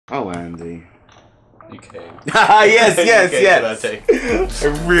Oh, Andy. You came. Yes, yes, yes. I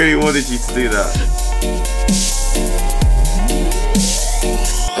really wanted you to do that.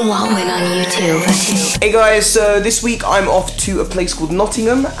 Wildwin on YouTube. Hey guys, so this week I'm off to a place called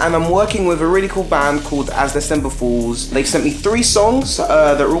Nottingham and I'm working with a really cool band called As December Falls. They've sent me 3 songs,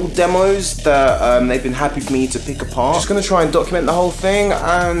 they're all demos that they've been happy for me to pick apart. Just gonna try and document the whole thing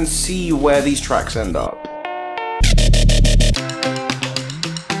and see where these tracks end up.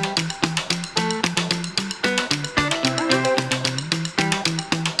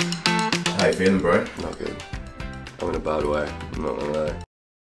 How you feeling, bro? Not good. I'm in a bad way, I'm not gonna lie.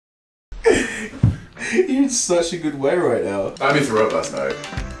 You're in such a good way right now. I mean, threw up last night.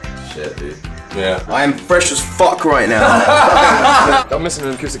 Shit, dude. Yeah. I am fresh as fuck right now. I'm missing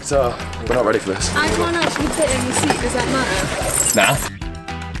an acoustic guitar. We're not ready for this. I can't actually fit in the seat, does that matter?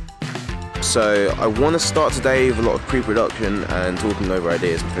 Nah. So I want to start today with a lot of pre-production and talking over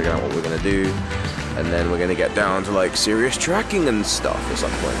ideas and figuring out what we're going to do. And then we're going to get down to like serious tracking and stuff at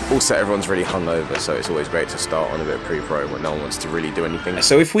some point. Also, everyone's really hungover, so it's always great to start on a bit of pre-pro when no one wants to really do anything.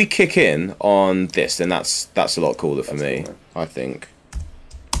 So if we kick in on this, then that's a lot cooler for me, I think.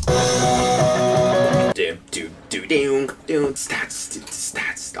 I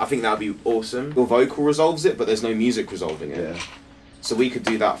think that'd be awesome. Your vocal resolves it, but there's no music resolving it. Yeah. So we could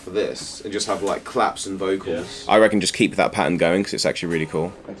do that for this and just have like claps and vocals. Yeah. I reckon just keep that pattern going because it's actually really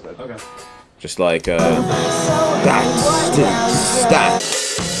cool. Thanks, bud. Okay. Just like getting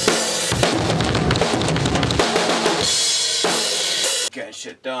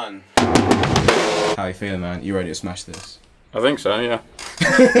shit done. How you feeling, man? You ready to smash this? I think so, yeah.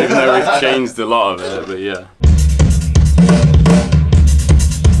 Even though we've changed a lot of it, but yeah.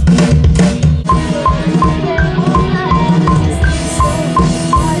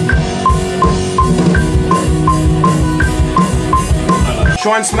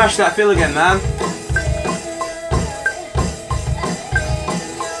 Try and smash that fill again, man.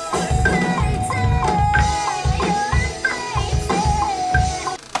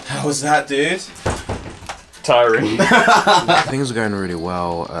 How was that, dude? Tiring. Things were going really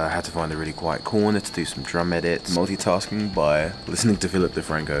well. I had to find a really quiet corner to do some drum edits. Multitasking by listening to Philip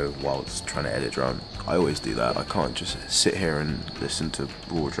DeFranco whilst trying to edit drum. I always do that. I can't just sit here and listen to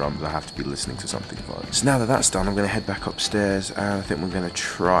raw drums. I have to be listening to something fun. So now that that's done, I'm going to head back upstairs and I think we're going to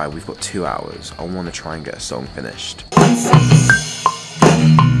try. We've got 2 hours. I want to try and get a song finished.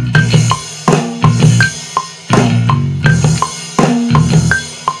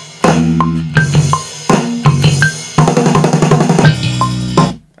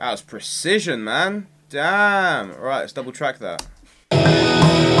 That was precision, man. Damn. Alright, let's double track that.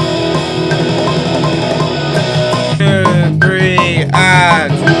 2, 3,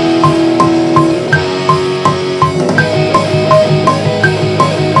 and...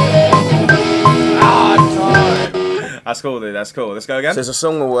 That's cool, dude. That's cool. Let's go again. So there's a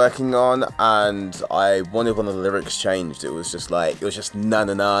song we're working on, and I wanted one of the lyrics changed. It was just na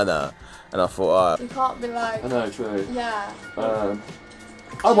na na na, and I thought, You can't be like... I know, true. Yeah.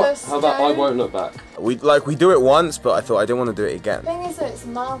 How about I won't look back? we do it once, but I thought I didn't want to do it again. The thing is that it's a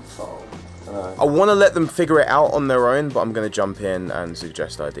mouthful. I want to let them figure it out on their own, but I'm going to jump in and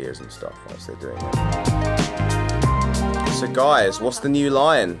suggest ideas and stuff whilst they're doing it. So guys, what's the new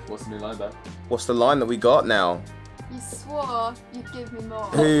line? What's the new line, back? What's the line that we got now? You swore you'd give me more.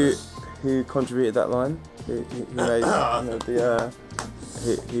 Who contributed that line? Who made yeah.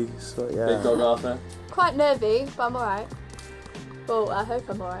 Big dog Arthur. Quite nervy, but I'm alright. Well, I hope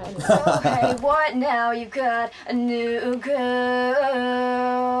I'm alright anyway. So hey, what now? You got a new girl.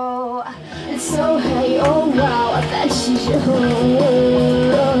 And so hey, oh wow, I bet she's your home.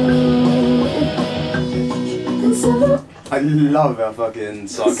 I love how fucking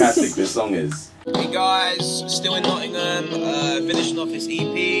sarcastic this song is. Hey guys, still in Nottingham, finishing off this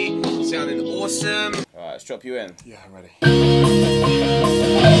EP, sounding awesome. Alright, let's drop you in. Yeah, I'm ready.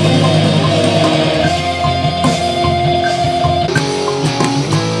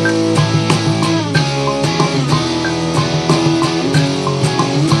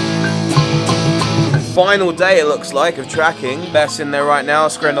 Final day, it looks like, of tracking. Beth's in there right now,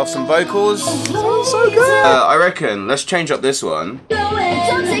 squaring off some vocals. Sounds so good. I reckon, let's change up this one.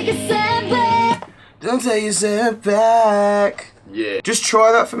 Don't take a step back. Don't take a step back. Yeah. Just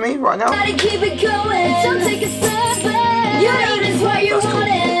try that for me right now. Gotta keep it going. Don't take a step back. You know this what you're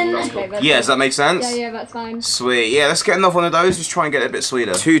wanting. Yeah, does that make sense? Yeah, that's fine. Sweet. Yeah, let's get another one of those. Just try and get it a bit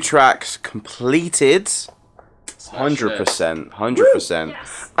sweeter. 2 tracks completed. 100%. 100%.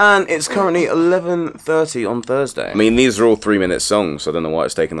 Yes. And it's currently 11:30 on Thursday. I mean, these are all 3-minute songs, so I don't know why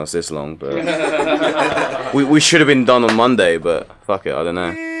it's taken us this long, but... we should have been done on Monday, but fuck it, I don't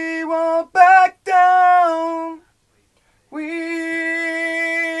know. won't back down. We.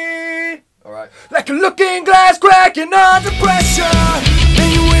 Alright. Like a looking glass cracking under pressure.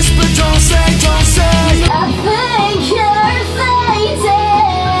 And you whisper, don't say, don't say. I think you're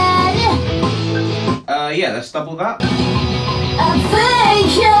faded. Yeah, let's double that. I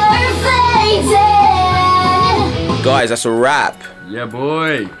think you're faded. Guys, that's a wrap. Yeah,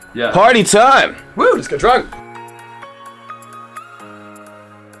 boy. Yeah. Party time! Woo, let's get drunk.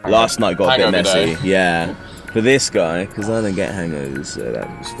 Last night got a bit Hangover messy. day. Yeah. For this guy, because I don't get hangovers, so that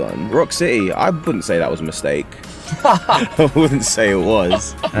was fun. Rock City, I wouldn't say that was a mistake. I wouldn't say it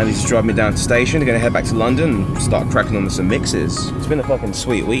was. And he's driving me down to the station. They're gonna head back to London and start cracking on with some mixes. It's been a fucking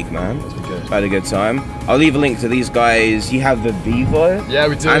sweet week, man. It's been good. I had a good time. I'll leave a link to these guys. You have the Vivo Yeah,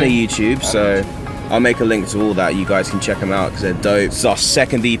 we do. and a YouTube, so I'll make a link to all that. You guys can check them out because they're dope. It's our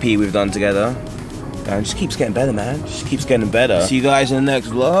second EP we've done together. And it just keeps getting better, man. Just keeps getting better. See you guys in the next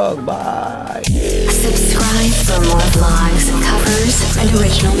vlog. Bye. Subscribe for more vlogs, covers, and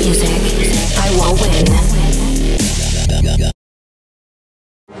original music. I won't win.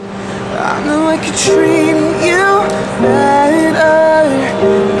 I know I could treat you better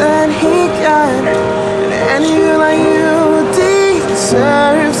than he can, and you like you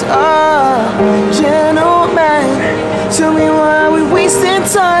deserves a gentleman. Tell me why we wasting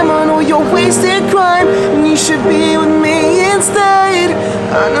time on all your wasted crime, and you should be with me instead.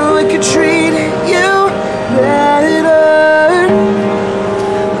 I know I could treat you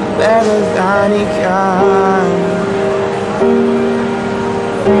better than he can.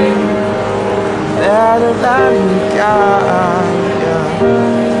 Better than you got,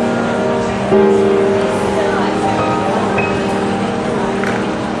 yeah.